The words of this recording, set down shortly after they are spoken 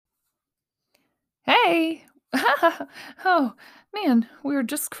Hey. Oh, man, we were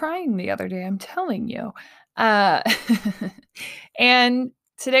just crying the other day, I'm telling you. Uh, and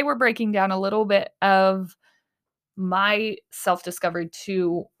today we're breaking down a little bit of my self-discovery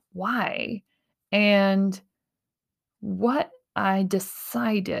to why and what I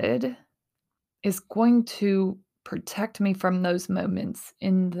decided is going to protect me from those moments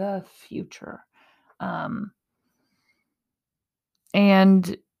in the future. Um,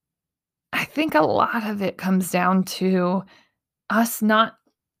 and I think a lot of it comes down to us not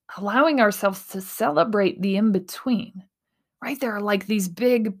allowing ourselves to celebrate the in between, right? There are like these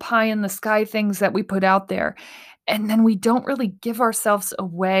big pie in the sky things that we put out there, and then we don't really give ourselves a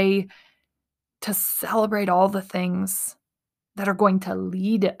way to celebrate all the things that are going to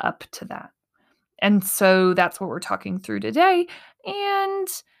lead up to that. And so that's what we're talking through today. And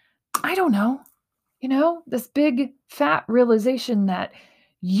I don't know, this big fat realization that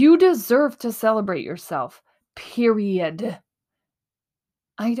you deserve to celebrate yourself, period.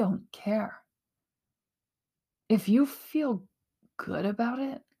 I don't care. If you feel good about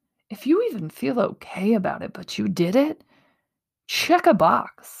it, if you even feel okay about it, but you did it, check a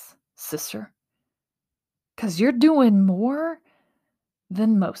box, sister, because you're doing more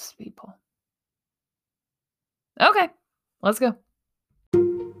than most people. Okay, let's go.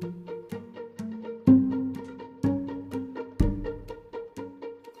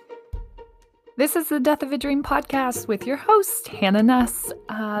 This is the Death of a Dream podcast with your host, Hannah Nuss.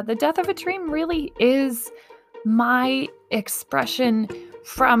 The Death of a Dream really is my expression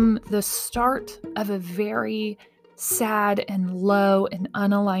from the start of a very sad and low and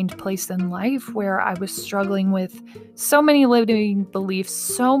unaligned place in life where I was struggling with so many limiting beliefs,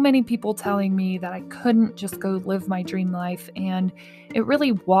 so many people telling me that I couldn't just go live my dream life. And it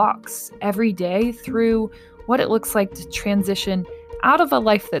really walks every day through what it looks like to transition out of a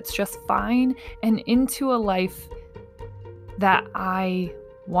life that's just fine and into a life that I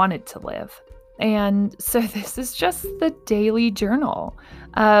wanted to live. And so this is just the daily journal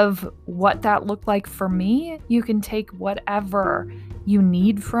of what that looked like for me. You can take whatever you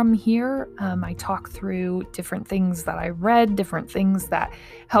need from here. I talk through different things that I read, different things that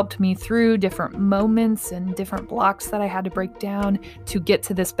helped me through different moments and different blocks that I had to break down to get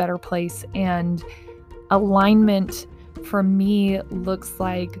to this better place. And alignment for me looks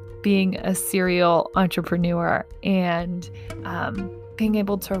like being a serial entrepreneur and being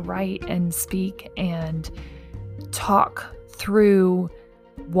able to write and speak and talk through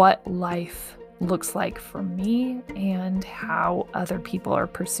what life looks like for me and how other people are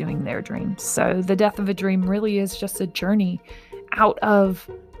pursuing their dreams. So the Death of a Dream really is just a journey out of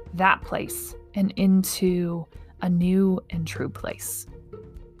that place and into a new and true place.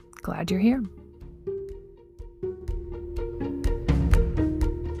 Glad you're here.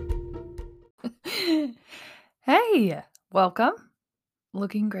 Hey, welcome.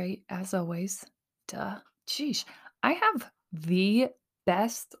 Looking great as always. Duh. Sheesh. I have the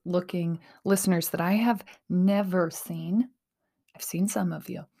best looking listeners that I have never seen. I've seen some of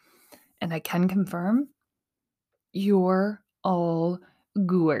you, and I can confirm you're all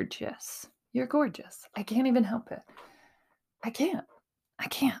gorgeous. You're gorgeous. I can't even help it. I can't.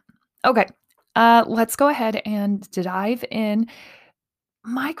 Okay. Let's go ahead and dive in.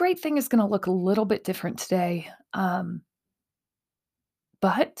 My great thing is going to look a little bit different today.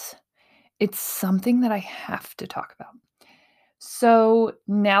 But it's something that I have to talk about. So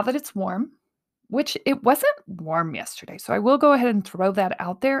now that it's warm, which it wasn't warm yesterday, so I will go ahead and throw that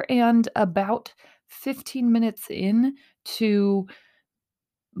out there. And about 15 minutes in to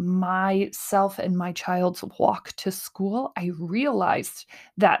myself and my child's walk to school, I realized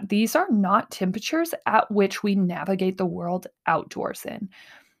that these are not temperatures at which we navigate the world outdoors in.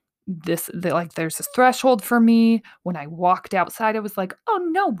 There's this threshold for me. When I walked outside, I was like, "Oh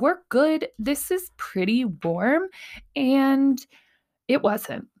no, we're good. This is pretty warm." And it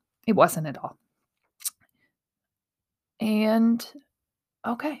wasn't. It wasn't at all. And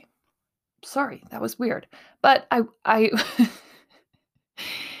okay, sorry, that was weird. But I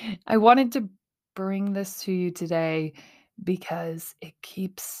I wanted to bring this to you today because it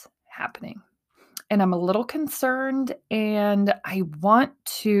keeps happening. And I'm a little concerned, and I want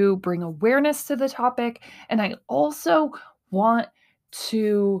to bring awareness to the topic. And I also want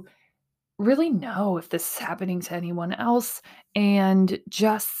to really know if this is happening to anyone else and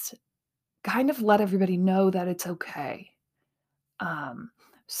just kind of let everybody know that it's okay.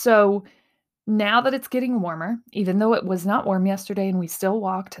 So now that it's getting warmer, even though it was not warm yesterday and we still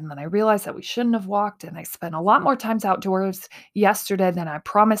walked, and then I realized that we shouldn't have walked, and I spent a lot more times outdoors yesterday than I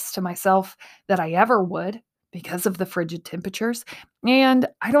promised to myself that I ever would because of the frigid temperatures, and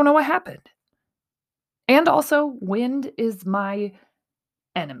I don't know what happened. And also, wind is my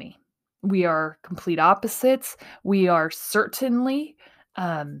enemy. We are complete opposites. We are certainly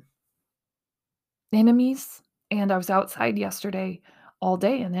um, enemies. And I was outside yesterday all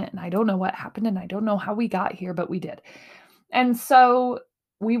day in it, and I don't know what happened, and I don't know how we got here, but we did. And so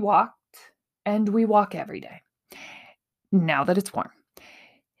we walked, and we walk every day now that it's warm.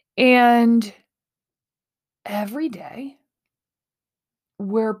 And every day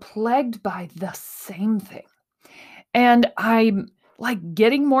we're plagued by the same thing. And I'm like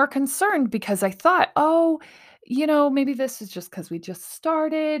getting more concerned because I thought, oh, maybe this is just because we just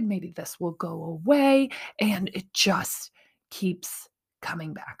started. Maybe this will go away. And it just keeps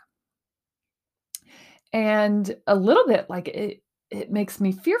coming back. And a little bit like it makes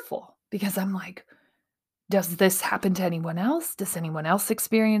me fearful because I'm like, does this happen to anyone else? Does anyone else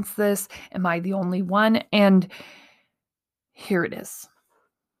experience this? Am I the only one? And here it is.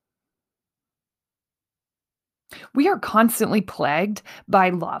 We are constantly plagued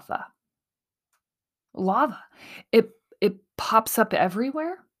by lava. Lava. It pops up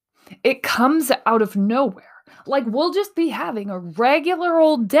everywhere. It comes out of nowhere. Like we'll just be having a regular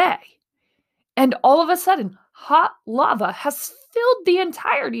old day, and all of a sudden, hot lava has filled the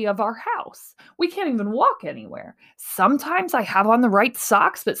entirety of our house. We can't even walk anywhere. Sometimes I have on the right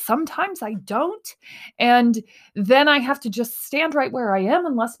socks, but sometimes I don't. And then I have to just stand right where I am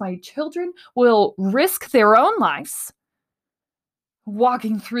unless my children will risk their own lives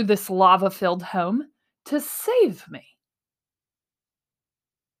walking through this lava-filled home to save me.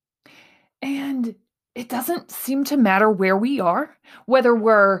 And it doesn't seem to matter where we are, whether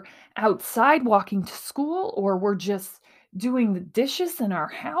we're outside walking to school or we're just doing the dishes in our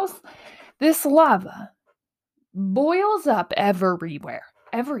house. This lava boils up everywhere,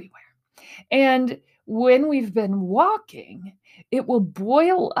 everywhere. And when we've been walking, it will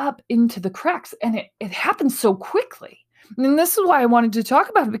boil up into the cracks, and it happens so quickly. And this is why I wanted to talk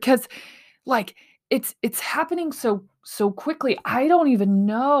about it because like it's happening so quickly. I don't even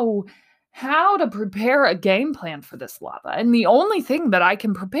know how to prepare a game plan for this lava. And the only thing that I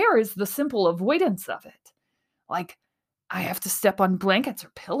can prepare is the simple avoidance of it. Like I have to step on blankets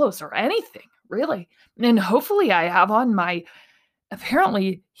or pillows or anything, really. And hopefully I have on my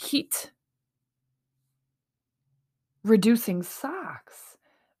apparently heat reducing socks.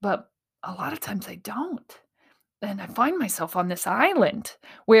 But a lot of times I don't. And I find myself on this island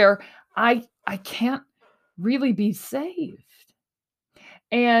where I can't really be saved.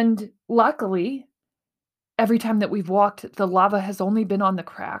 And luckily, every time that we've walked, the lava has only been on the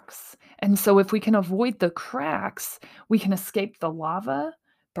cracks. And so if we can avoid the cracks, we can escape the lava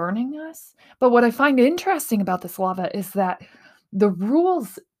burning us. But what I find interesting about this lava is that the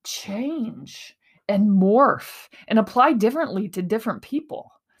rules change and morph and apply differently to different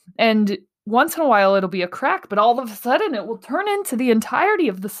people. And once in a while, it'll be a crack, but all of a sudden, it will turn into the entirety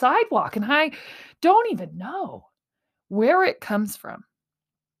of the sidewalk. And I don't even know where it comes from.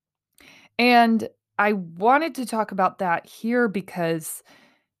 And I wanted to talk about that here because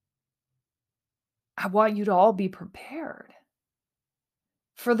I want you to all be prepared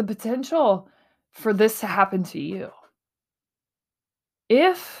for the potential for this to happen to you.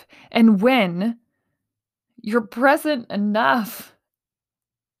 If and when you're present enough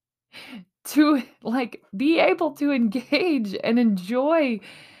to like be able to engage and enjoy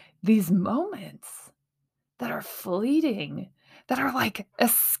these moments that are fleeting, that are like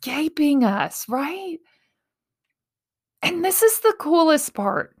escaping us, right? And this is the coolest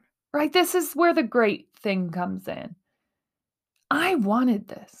part, right? This is where the great thing comes in. I wanted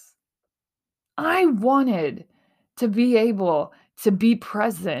this. I wanted to be able to be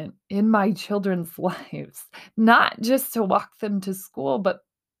present in my children's lives, not just to walk them to school, but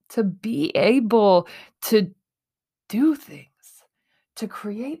to be able to do things, to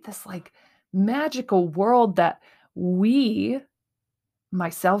create this like magical world that we,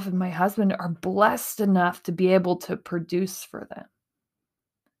 myself and my husband, are blessed enough to be able to produce for them.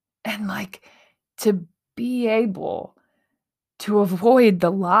 And like to be able to avoid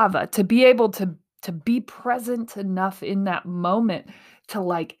the lava, to be able to be present enough in that moment to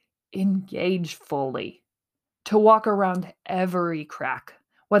like engage fully, to walk around every crack,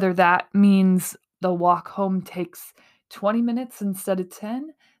 whether that means the walk home takes 20 minutes instead of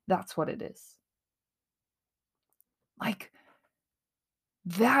 10, that's what it is. Like,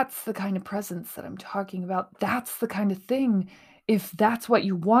 that's the kind of presence that I'm talking about. That's the kind of thing. If that's what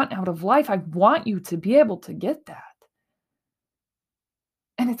you want out of life, I want you to be able to get that.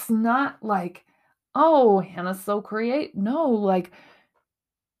 And it's not like, oh, Hannah's so creative. No, like,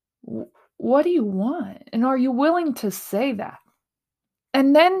 what do you want? And are you willing to say that?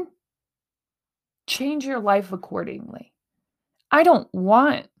 And then change your life accordingly. I don't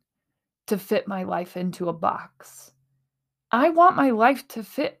want to fit my life into a box. I want my life to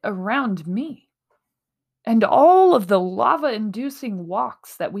fit around me. And all of the lava-inducing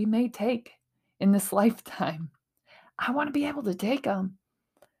walks that we may take in this lifetime, I want to be able to take them.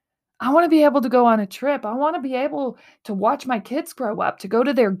 I want to be able to go on a trip. I want to be able to watch my kids grow up, to go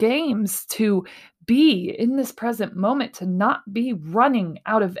to their games, to be in this present moment, to not be running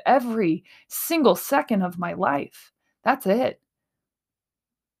out of every single second of my life. That's it.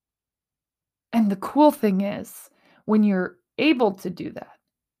 And the cool thing is, when you're able to do that,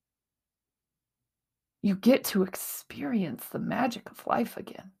 you get to experience the magic of life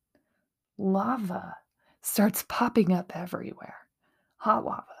again. Lava starts popping up everywhere. Hot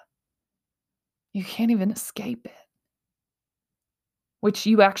lava. You can't even escape it. Which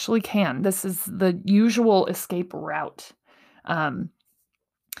you actually can. This is the usual escape route.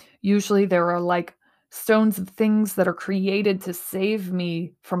 Usually there are like stones of things that are created to save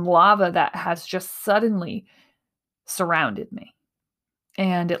me from lava that has just suddenly surrounded me.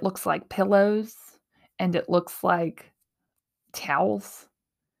 And it looks like pillows, and it looks like towels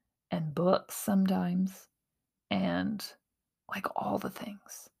and books sometimes, and like all the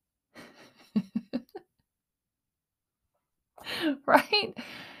things. Right?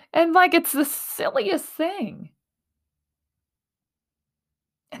 And like it's the silliest thing.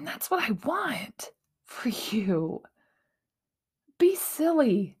 And that's what I want for you. Be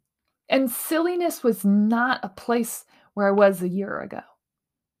silly. And silliness was not a place where I was a year ago.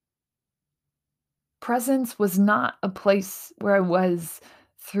 Presence was not a place where I was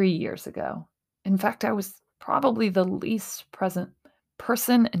 3 years ago. In fact, I was probably the least present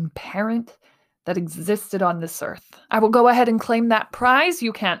person and parent that existed on this earth. I will go ahead and claim that prize.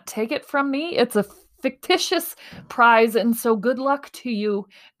 You can't take it from me. It's a fictitious prize, and so good luck to you,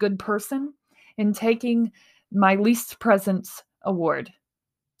 good person, in taking my least presence award.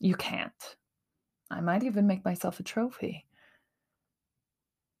 You can't. I might even make myself a trophy.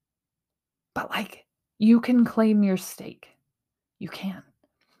 But like, you can claim your stake. You can.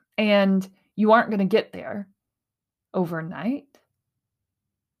 And you aren't going to get there overnight,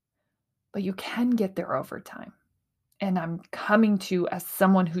 but you can get there over time. And I'm coming to, as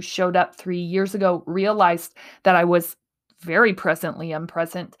someone who showed up 3 years ago, realized that I was very presently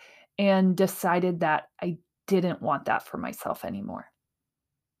unpresent and decided that I didn't want that for myself anymore.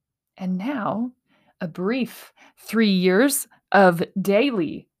 And now, a brief 3 years of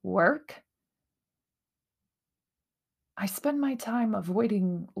daily work, I spend my time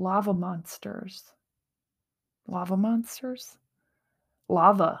avoiding lava monsters. Lava monsters?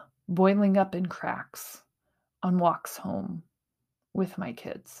 Lava boiling up in cracks on walks home with my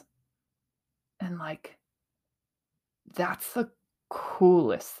kids. And like, that's the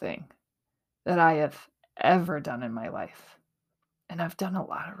coolest thing that I have ever done in my life. And I've done a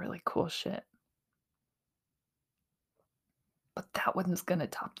lot of really cool shit. But that one's going to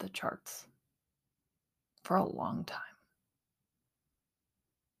top the charts for a long time.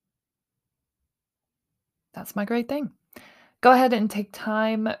 That's my great thing. Go ahead and take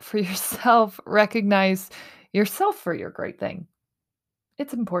time for yourself. Recognize yourself for your great thing.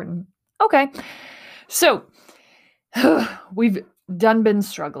 It's important. Okay. So we've been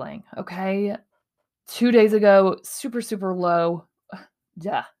struggling. Okay. 2 days ago, super, super low.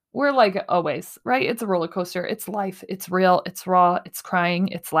 Duh. We're like always, right? It's a roller coaster. It's life. It's real. It's raw. It's crying.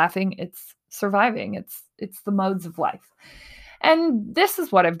 It's laughing. It's surviving. It's the modes of life. And this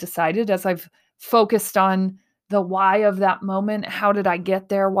is what I've decided as I've focused on the why of that moment. How did I get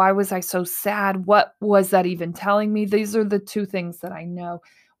there? Why was I so sad? What was that even telling me? These are the two things that I know.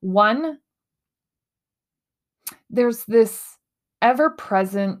 One, there's this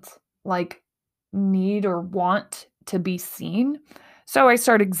ever-present like need or want to be seen. So I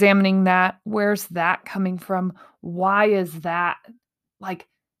start examining that. Where's that coming from? Why is that? Like,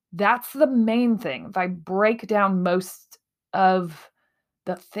 that's the main thing. If I break down most of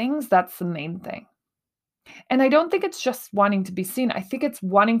the things, that's the main thing. And I don't think it's just wanting to be seen. I think it's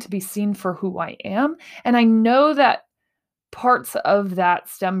wanting to be seen for who I am. And I know that parts of that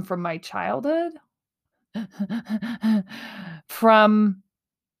stem from my childhood, from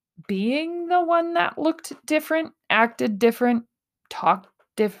being the one that looked different, acted different, talked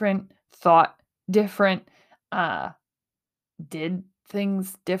different, thought different, did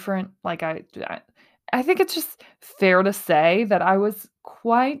things different. Like I think it's just fair to say that I was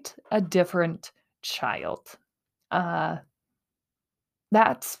quite a different child.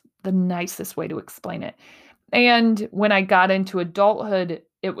 That's the nicest way to explain it. And when I got into adulthood,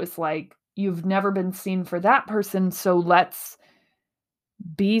 it was like, you've never been seen for that person, so let's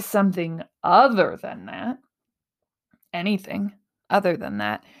be something other than that, anything other than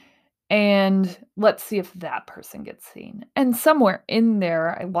that. And let's see if that person gets seen. And somewhere in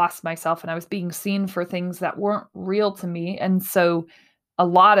there, I lost myself and I was being seen for things that weren't real to me. And so a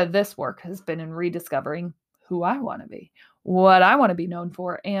lot of this work has been in rediscovering who I want to be, what I want to be known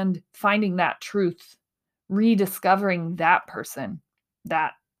for, and finding that truth, rediscovering that person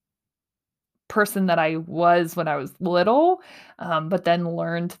that I was when I was little, but then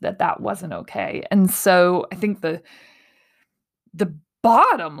learned that that wasn't okay. And so I think the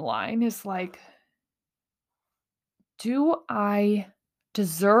bottom line is like, do I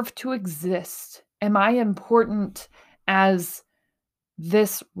deserve to exist? Am I important as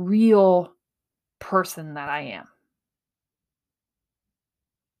this real person that I am?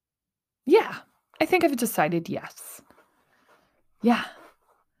 Yeah, I think I've decided yes. Yeah,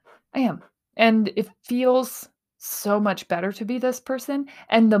 I am. And it feels so much better to be this person.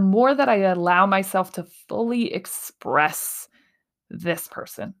 And the more that I allow myself to fully express this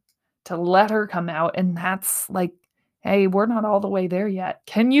person, to let her come out, and that's like, hey, we're not all the way there yet.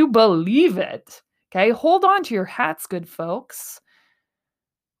 Can you believe it? Okay, hold on to your hats, good folks.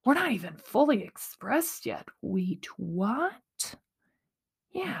 We're not even fully expressed yet. Wait, what?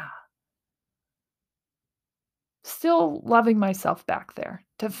 Yeah. Still loving myself back there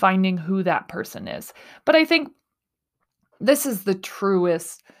to finding who that person is. But I think this is the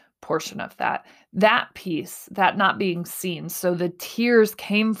truest portion of that piece, that not being seen. So the tears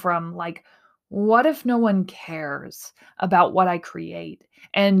came from like, what if no one cares about what I create?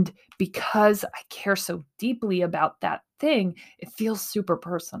 And because I care so deeply about that thing, it feels super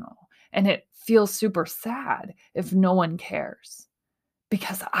personal and it feels super sad if no one cares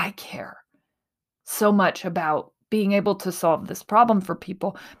because I care so much about being able to solve this problem for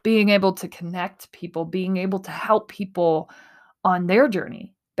people, being able to connect people, being able to help people on their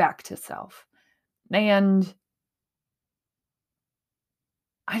journey back to self. And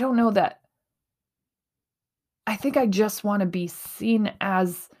I don't know that I think I just want to be seen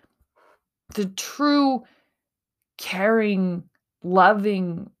as the true caring,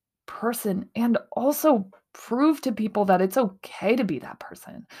 loving person and also prove to people that it's okay to be that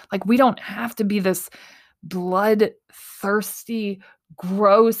person. Like we don't have to be this bloodthirsty,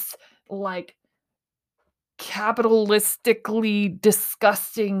 gross, like capitalistically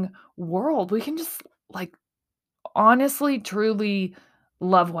disgusting world. We can just like honestly, truly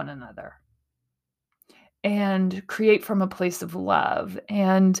love one another and create from a place of love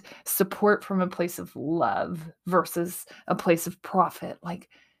and support from a place of love versus a place of profit. Like,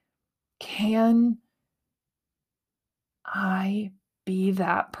 can I be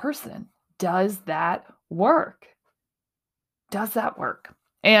that person? Does that work? Does that work?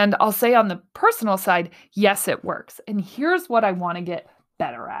 And I'll say on the personal side, yes, it works. And here's what I want to get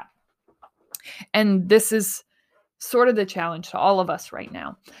better at. And this is sort of the challenge to all of us right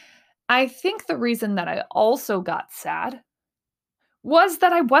now. I think the reason that I also got sad was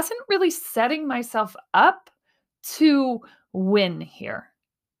that I wasn't really setting myself up to win here.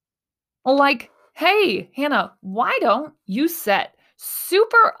 Like, hey, Hannah, why don't you set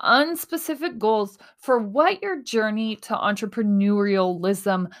super unspecific goals for what your journey to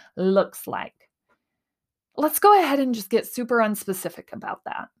entrepreneurialism looks like? Let's go ahead and just get super unspecific about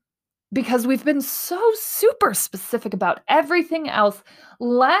that. Because we've been so super specific about everything else.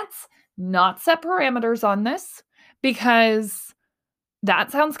 Let's not set parameters on this because that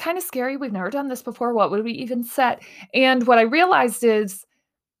sounds kind of scary. We've never done this before. What would we even set? And what I realized is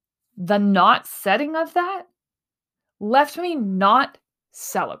the not setting of that left me not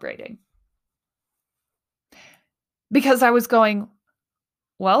celebrating because I was going,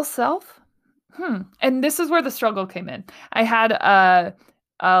 well, self, And this is where the struggle came in. I had a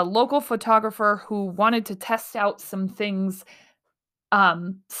local photographer who wanted to test out some things,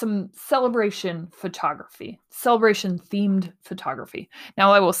 some celebration photography, celebration themed photography.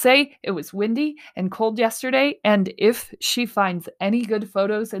 Now, I will say it was windy and cold yesterday, and if she finds any good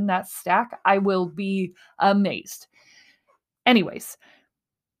photos in that stack, I will be amazed. Anyways,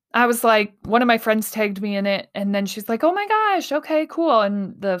 I was like, one of my friends tagged me in it, and then she's like, oh my gosh, okay, cool.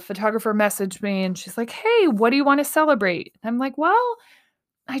 And the photographer messaged me and she's like, hey, what do you want to celebrate? And I'm like, well,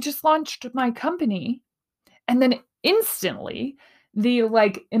 I just launched my company. And then instantly the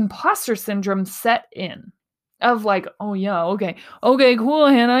like imposter syndrome set in of like, oh yeah, okay. Okay, cool,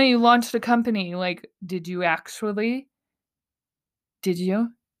 Hannah, you launched a company. Like, did you actually? Did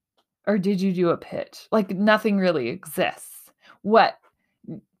you? Or did you do a pitch? Like nothing really exists. What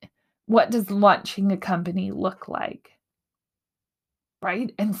does launching a company look like?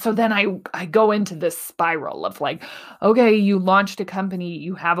 right? And so then I go into this spiral of like, okay, you launched a company,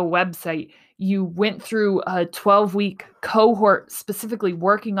 you have a website, you went through a 12-week cohort specifically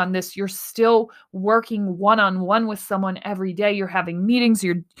working on this. You're still working one-on-one with someone every day. You're having meetings,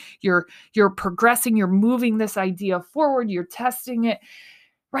 you're progressing, you're moving this idea forward, you're testing it,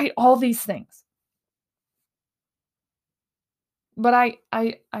 right? All these things. But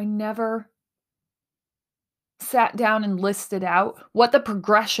I never sat down and listed out what the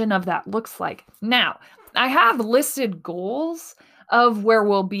progression of that looks like. Now, I have listed goals of where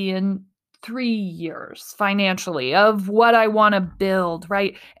we'll be in 3 years financially, of what I want to build,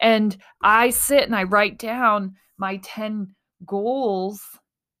 right? And I sit and I write down my 10 goals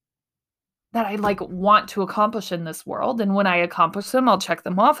that I like want to accomplish in this world. And when I accomplish them, I'll check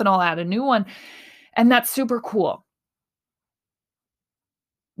them off and I'll add a new one. And that's super cool.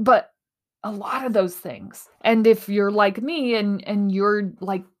 But a lot of those things, and if you're like me and you're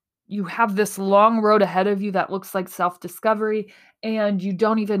like, you have this long road ahead of you that looks like self-discovery and you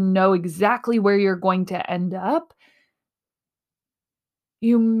don't even know exactly where you're going to end up,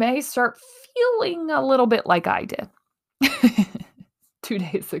 you may start feeling a little bit like I did 2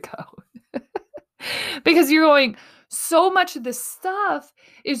 days ago. Because you're going, so much of this stuff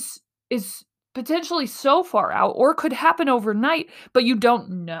is potentially so far out or could happen overnight, but you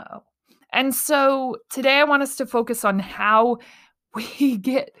don't know. And so today I want us to focus on how we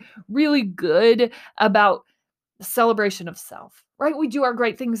get really good about the celebration of self, right? We do our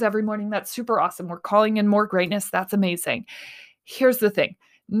great things every morning. That's super awesome. We're calling in more greatness. That's amazing. Here's the thing.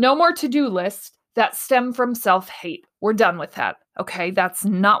 No more to-do lists that stem from self-hate. We're done with that. Okay? That's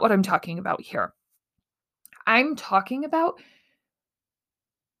not what I'm talking about here. I'm talking about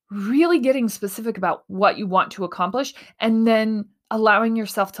really getting specific about what you want to accomplish and then allowing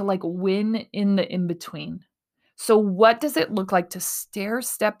yourself to like win in the in between. So, what does it look like to stair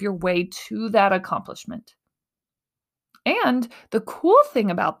step your way to that accomplishment? And the cool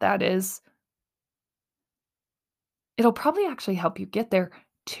thing about that is it'll probably actually help you get there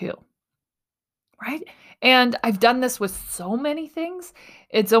too, right? And I've done this with so many things.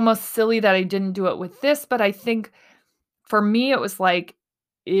 It's almost silly that I didn't do it with this, but I think for me, it was like,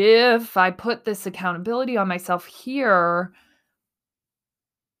 if I put this accountability on myself here,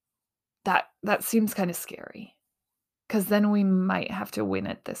 that seems kind of scary because then we might have to win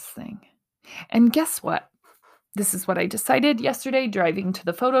at this thing. And guess what? This is what I decided yesterday driving to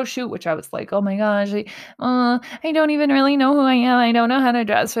the photo shoot, which I was like, oh my gosh, I don't even really know who I am. I don't know how to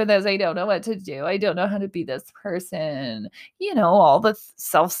dress for this. I don't know what to do. I don't know how to be this person. You know, all the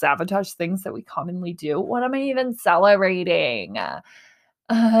self-sabotage things that we commonly do. What am I even celebrating?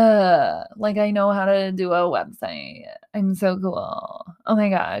 Like I know how to do a website. I'm so cool. Oh my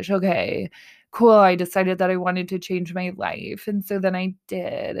gosh. Okay. Cool. I decided that I wanted to change my life. And so then I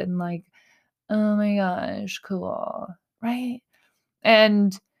did. And like, oh my gosh, cool. Right?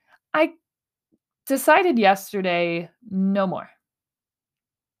 And I decided yesterday, no more.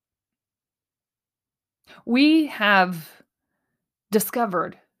 We have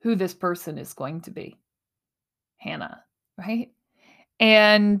discovered who this person is going to be. Hannah, right?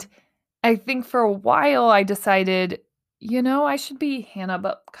 And I think for a while I decided, I should be Hannah,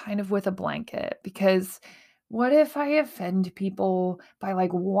 but kind of with a blanket because what if I offend people by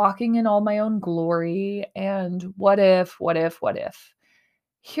like walking in all my own glory? And what if, what if, what if?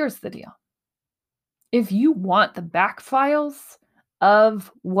 Here's the deal. If you want the back files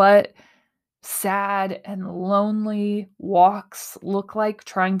of what sad and lonely walks look like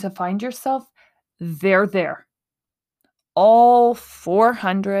trying to find yourself, they're there. All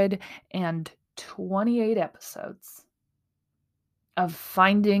 428 episodes of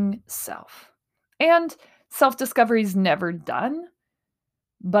finding self. And self-discovery is never done,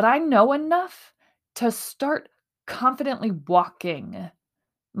 but I know enough to start confidently walking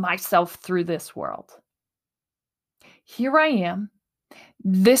myself through this world. Here I am.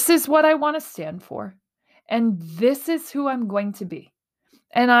 This is what I want to stand for, and this is who I'm going to be.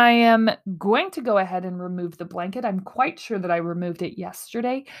 And I am going to go ahead and remove the blanket. I'm quite sure that I removed it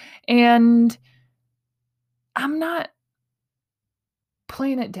yesterday, and I'm not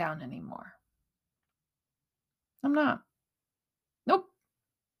playing it down anymore. I'm not. Nope.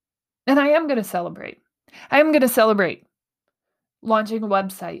 And I am going to celebrate. I am going to celebrate launching a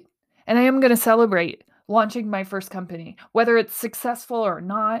website, and I am going to celebrate launching my first company. Whether it's successful or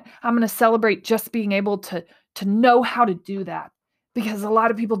not, I'm going to celebrate just being able to know how to do that, because a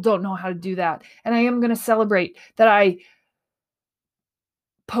lot of people don't know how to do that. And I am going to celebrate that I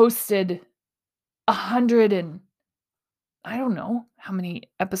posted 100 and I don't know how many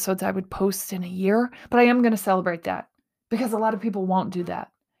episodes I would post in a year, but I am going to celebrate that because a lot of people won't do that.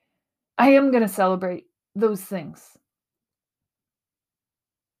 I am going to celebrate those things.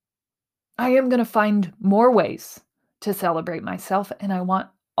 I am going to find more ways to celebrate myself, and I want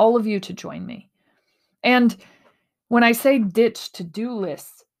all of you to join me. And when I say ditch to-do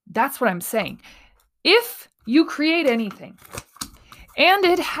lists, that's what I'm saying. If you create anything and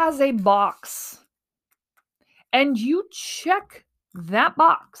it has a box and you check that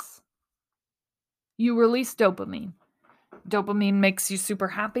box, you release dopamine. Dopamine makes you super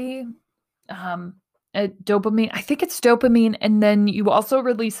happy. Dopamine, I think it's dopamine, and then you also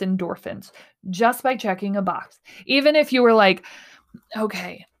release endorphins just by checking a box. Even if you were like,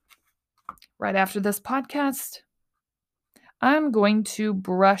 okay, right after this podcast, I'm going to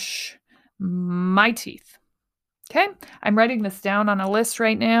brush my teeth. Okay, I'm writing this down on a list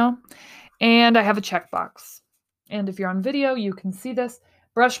right now, and I have a checkbox. And if you're on video, you can see this.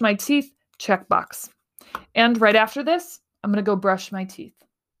 Brush my teeth, checkbox. And right after this, I'm going to go brush my teeth.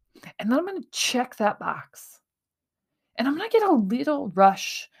 And then I'm going to check that box. And I'm going to get a little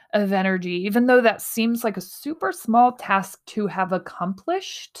rush of energy, even though that seems like a super small task to have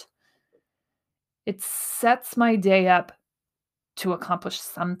accomplished. It sets my day up to accomplish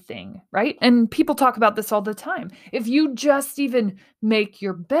something, right? And people talk about this all the time. If you just even make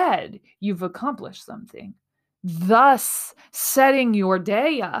your bed, you've accomplished something, thus setting your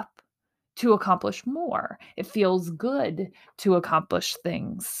day up to accomplish more. It feels good to accomplish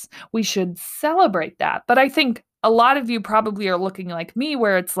things. We should celebrate that. But I think a lot of you probably are looking like me,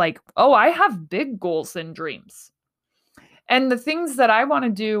 where it's like, oh, I have big goals and dreams. And the things that I want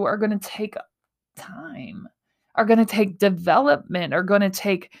to do are going to take time, are going to take development, are going to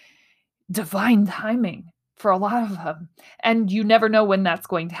take divine timing for a lot of them. And you never know when that's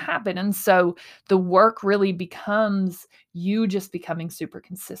going to happen. And so the work really becomes you just becoming super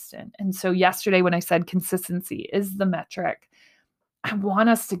consistent. And so yesterday, when I said consistency is the metric, I want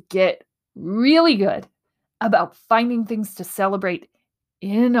us to get really good about finding things to celebrate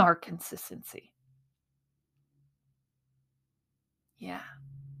in our consistency. Yeah.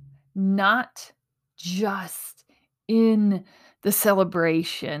 Not just in the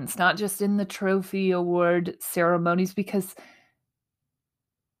celebrations, not just in the trophy award ceremonies, because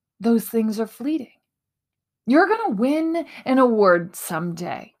those things are fleeting. You're going to win an award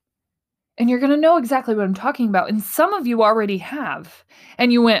someday, and you're going to know exactly what I'm talking about. And some of you already have,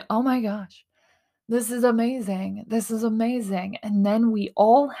 and you went, oh my gosh, this is amazing. This is amazing. And then we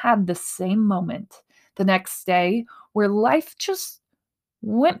all had the same moment the next day where life just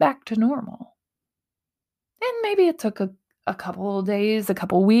went back to normal. And maybe it took a couple of days, a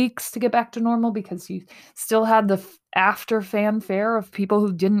couple weeks to get back to normal, because you still had the after fanfare of people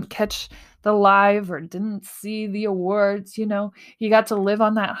who didn't catch the live or didn't see the awards. You got to live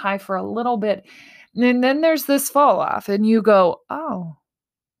on that high for a little bit. And then there's this fall off, and you go, oh,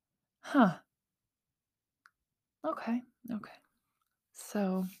 huh. Okay.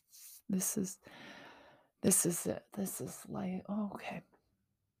 So this is it. This is like, oh, okay.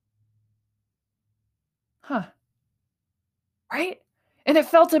 Huh. Right? And it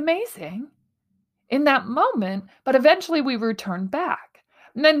felt amazing in that moment, but eventually we return back.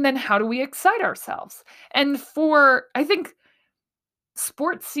 And then how do we excite ourselves? And I think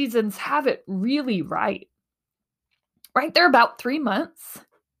sports seasons have it really right. Right? They're about 3 months.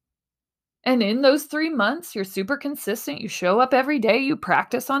 And in those 3 months, you're super consistent. You show up every day, you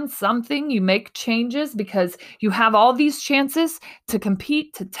practice on something, you make changes, because you have all these chances to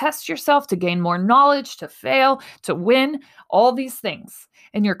compete, to test yourself, to gain more knowledge, to fail, to win, all these things.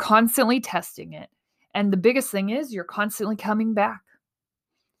 And you're constantly testing it. And the biggest thing is you're constantly coming back.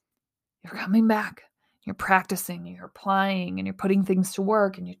 You're coming back. You're practicing, you're applying, and you're putting things to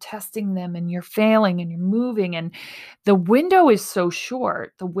work, and you're testing them, and you're failing, and you're moving. And the window is so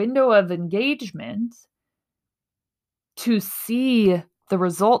short, the window of engagement to see the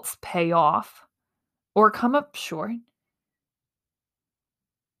results pay off or come up short,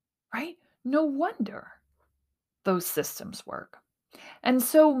 right? No wonder those systems work. And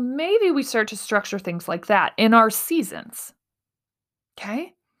so maybe we start to structure things like that in our seasons.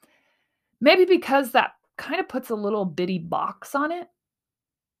 Okay? Maybe because that kind of puts a little bitty box on it,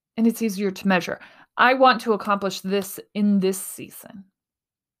 and it's easier to measure. I want to accomplish this in this season.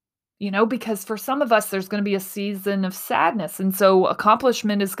 Because for some of us, there's going to be a season of sadness. And so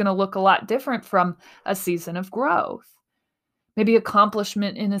accomplishment is going to look a lot different from a season of growth. Maybe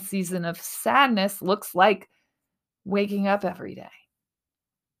accomplishment in a season of sadness looks like waking up every day,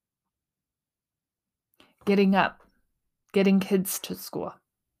 getting up, getting kids to school,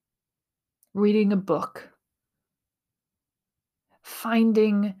 reading a book,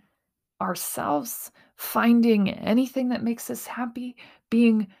 finding ourselves, finding anything that makes us happy,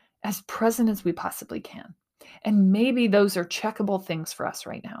 being as present as we possibly can. And maybe those are checkable things for us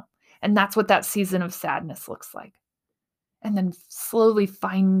right now. And that's what that season of sadness looks like. And then slowly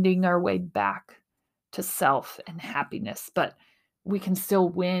finding our way back to self and happiness. But we can still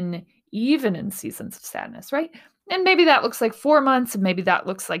win even in seasons of sadness, right? And maybe that looks like 4 months, and maybe that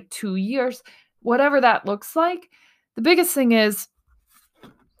looks like 2 years, whatever that looks like. The biggest thing is,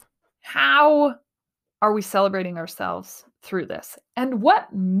 how are we celebrating ourselves through this? And what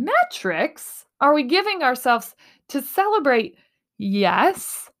metrics are we giving ourselves to celebrate?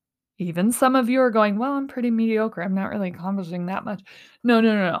 Yes, even some of you are going, well, I'm pretty mediocre. I'm not really accomplishing that much. No.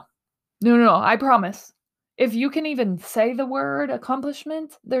 I promise. If you can even say the word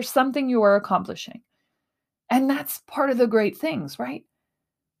accomplishment, there's something you are accomplishing. And that's part of the great things, right?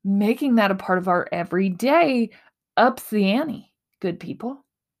 Making that a part of our everyday ups the ante, good people.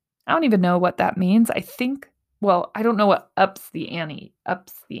 I don't even know what that means. I don't know what ups the ante.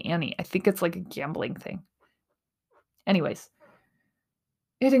 Ups the ante. I think it's like a gambling thing. Anyways,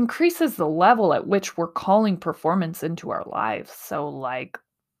 it increases the level at which we're calling performance into our lives. So, like,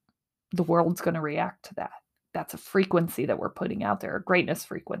 the world's going to react to that. That's a frequency that we're putting out there, a greatness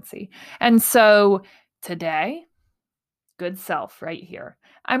frequency. And so today, good self right here.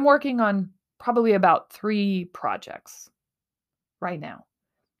 I'm working on probably about 3 projects right now.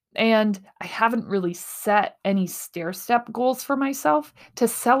 And I haven't really set any stair-step goals for myself to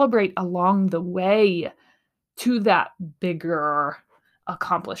celebrate along the way to that bigger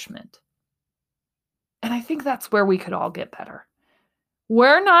accomplishment. And I think that's where we could all get better.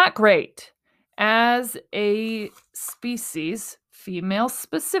 We're not great as a species, female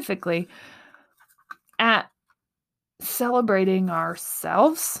specifically, at celebrating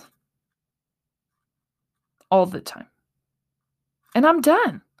ourselves all the time. And I'm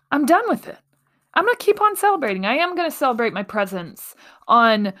done. I'm done with it. I'm going to keep on celebrating. I am going to celebrate my presence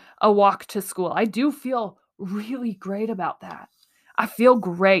on a walk to school. I do feel really great about that. I feel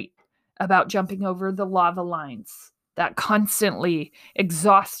great about jumping over the lava lines that constantly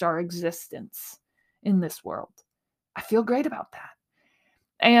exhaust our existence in this world. I feel great about that.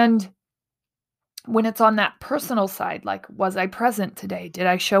 And when it's on that personal side, like, was I present today? Did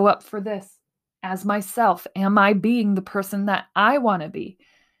I show up for this as myself? Am I being the person that I want to be?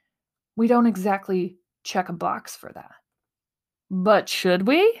 We don't exactly check a box for that. But should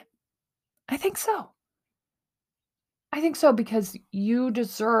we? I think so. I think so, because you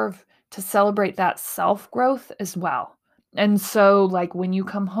deserve to celebrate that self-growth as well. And so, like, when you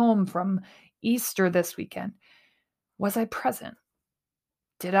come home from Easter this weekend, was I present?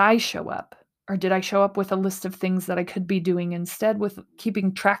 Did I show up? Or did I show up with a list of things that I could be doing instead, with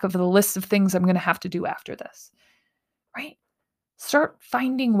keeping track of the list of things I'm going to have to do after this? Right? Start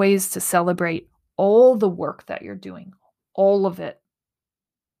finding ways to celebrate all the work that you're doing, all of it.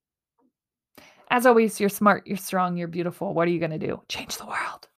 As always, you're smart, you're strong, you're beautiful. What are you going to do? Change the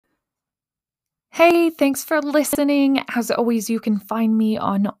world. Hey, thanks for listening. As always, you can find me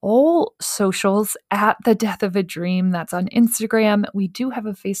on all socials at The Death of a Dream. That's on Instagram. We do have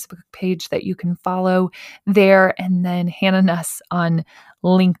a Facebook page that you can follow there, and then Hannah Nuss on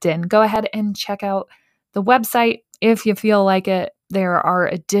LinkedIn. Go ahead and check out the website if you feel like it. There are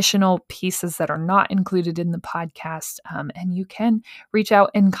additional pieces that are not included in the podcast, and you can reach out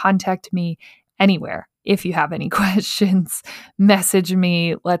and contact me anywhere. If you have any questions, message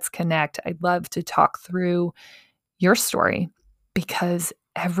me. Let's connect. I'd love to talk through your story, because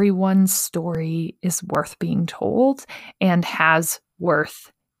everyone's story is worth being told and has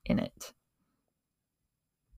worth in it.